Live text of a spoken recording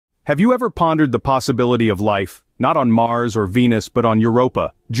Have you ever pondered the possibility of life, not on Mars or Venus but on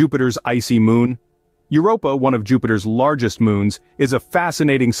Europa, Jupiter's icy moon? Europa, one of Jupiter's largest moons, is a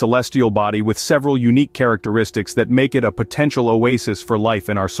fascinating celestial body with several unique characteristics that make it a potential oasis for life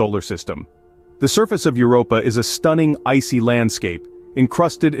in our solar system. The surface of Europa is a stunning icy landscape,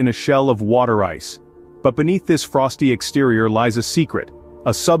 encrusted in a shell of water ice. But beneath this frosty exterior lies a secret,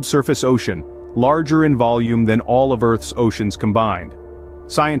 a subsurface ocean, larger in volume than all of Earth's oceans combined.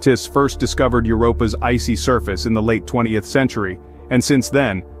 Scientists first discovered Europa's icy surface in the late 20th century, and since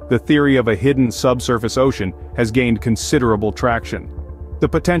then, the theory of a hidden subsurface ocean has gained considerable traction. The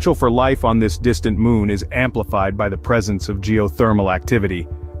potential for life on this distant moon is amplified by the presence of geothermal activity,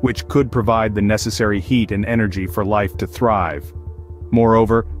 which could provide the necessary heat and energy for life to thrive.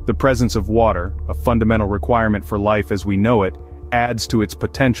 Moreover, the presence of water, a fundamental requirement for life as we know it, adds to its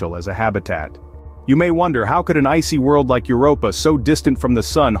potential as a habitat. You may wonder, how could an icy world like Europa, so distant from the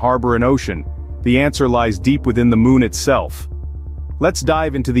sun, harbor an ocean? The answer lies deep within the moon itself. Let's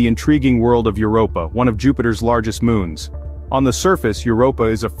dive into the intriguing world of Europa, one of Jupiter's largest moons. On the surface, Europa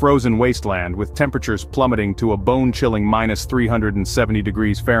is a frozen wasteland with temperatures plummeting to a bone-chilling -370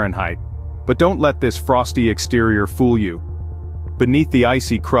 degrees Fahrenheit. But don't let this frosty exterior fool you. Beneath the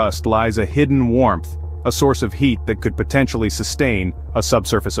icy crust lies a hidden warmth, a source of heat that could potentially sustain a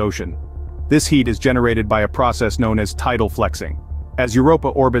subsurface ocean. This heat is generated by a process known as tidal flexing. As Europa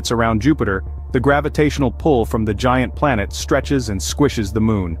orbits around Jupiter, the gravitational pull from the giant planet stretches and squishes the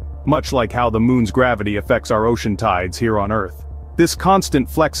moon, much like how the moon's gravity affects our ocean tides here on Earth. This constant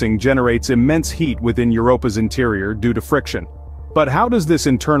flexing generates immense heat within Europa's interior due to friction. But how does this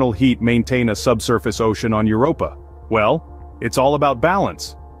internal heat maintain a subsurface ocean on Europa? Well, it's all about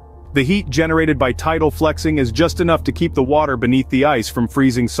balance. The heat generated by tidal flexing is just enough to keep the water beneath the ice from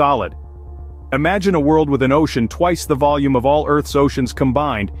freezing solid. Imagine a world with an ocean twice the volume of all Earth's oceans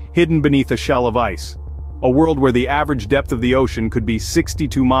combined, hidden beneath a shell of ice. A world where the average depth of the ocean could be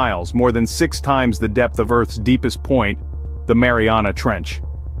 62 miles, more than 6 times the depth of Earth's deepest point, the Mariana Trench.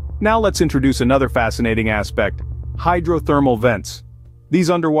 Now let's introduce another fascinating aspect: hydrothermal vents. These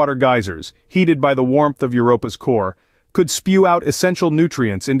underwater geysers, heated by the warmth of Europa's core, could spew out essential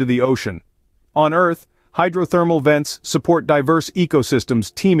nutrients into the ocean. On Earth, hydrothermal vents support diverse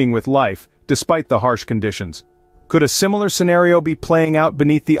ecosystems teeming with life, despite the harsh conditions. Could a similar scenario be playing out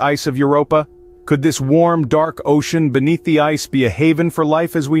beneath the ice of Europa? Could this warm, dark ocean beneath the ice be a haven for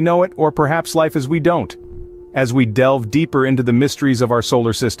life as we know it, or perhaps life as we don't? As we delve deeper into the mysteries of our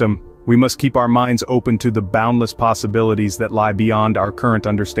solar system, we must keep our minds open to the boundless possibilities that lie beyond our current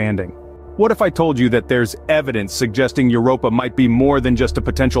understanding. What if I told you that there's evidence suggesting Europa might be more than just a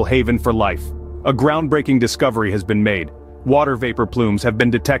potential haven for life? A groundbreaking discovery has been made. Water vapor plumes have been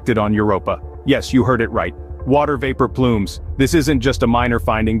detected on Europa. Yes, you heard it right. Water vapor plumes. This isn't just a minor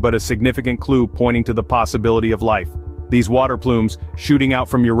finding but a significant clue pointing to the possibility of life. These water plumes, shooting out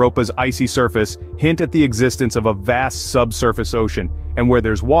from Europa's icy surface, hint at the existence of a vast subsurface ocean, and where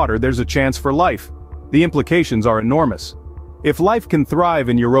there's water, there's a chance for life. The implications are enormous. If life can thrive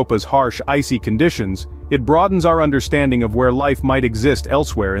in Europa's harsh, icy conditions, it broadens our understanding of where life might exist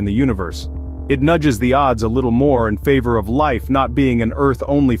elsewhere in the universe. It nudges the odds a little more in favor of life not being an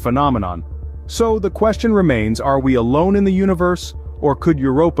Earth-only phenomenon. So the question remains, are we alone in the universe, or could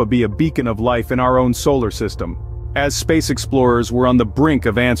Europa be a beacon of life in our own solar system? As space explorers, we're on the brink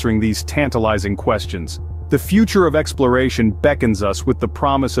of answering these tantalizing questions. The future of exploration beckons us with the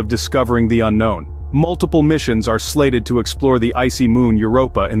promise of discovering the unknown. Multiple missions are slated to explore the icy moon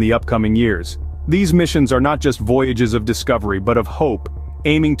Europa in the upcoming years. These missions are not just voyages of discovery but of hope,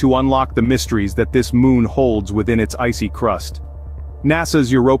 aiming to unlock the mysteries that this moon holds within its icy crust.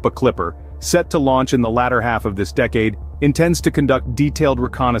 NASA's Europa Clipper, set to launch in the latter half of this decade, intends to conduct detailed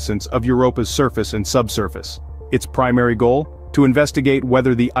reconnaissance of Europa's surface and subsurface. Its primary goal? To investigate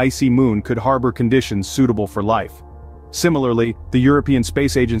whether the icy moon could harbor conditions suitable for life. Similarly, the European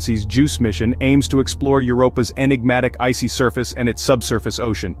Space Agency's JUICE mission aims to explore Europa's enigmatic icy surface and its subsurface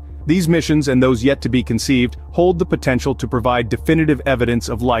ocean. These missions, and those yet to be conceived, hold the potential to provide definitive evidence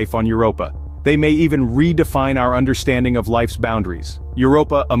of life on Europa. They may even redefine our understanding of life's boundaries.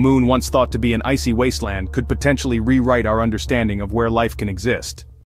 Europa, a moon once thought to be an icy wasteland, could potentially rewrite our understanding of where life can exist.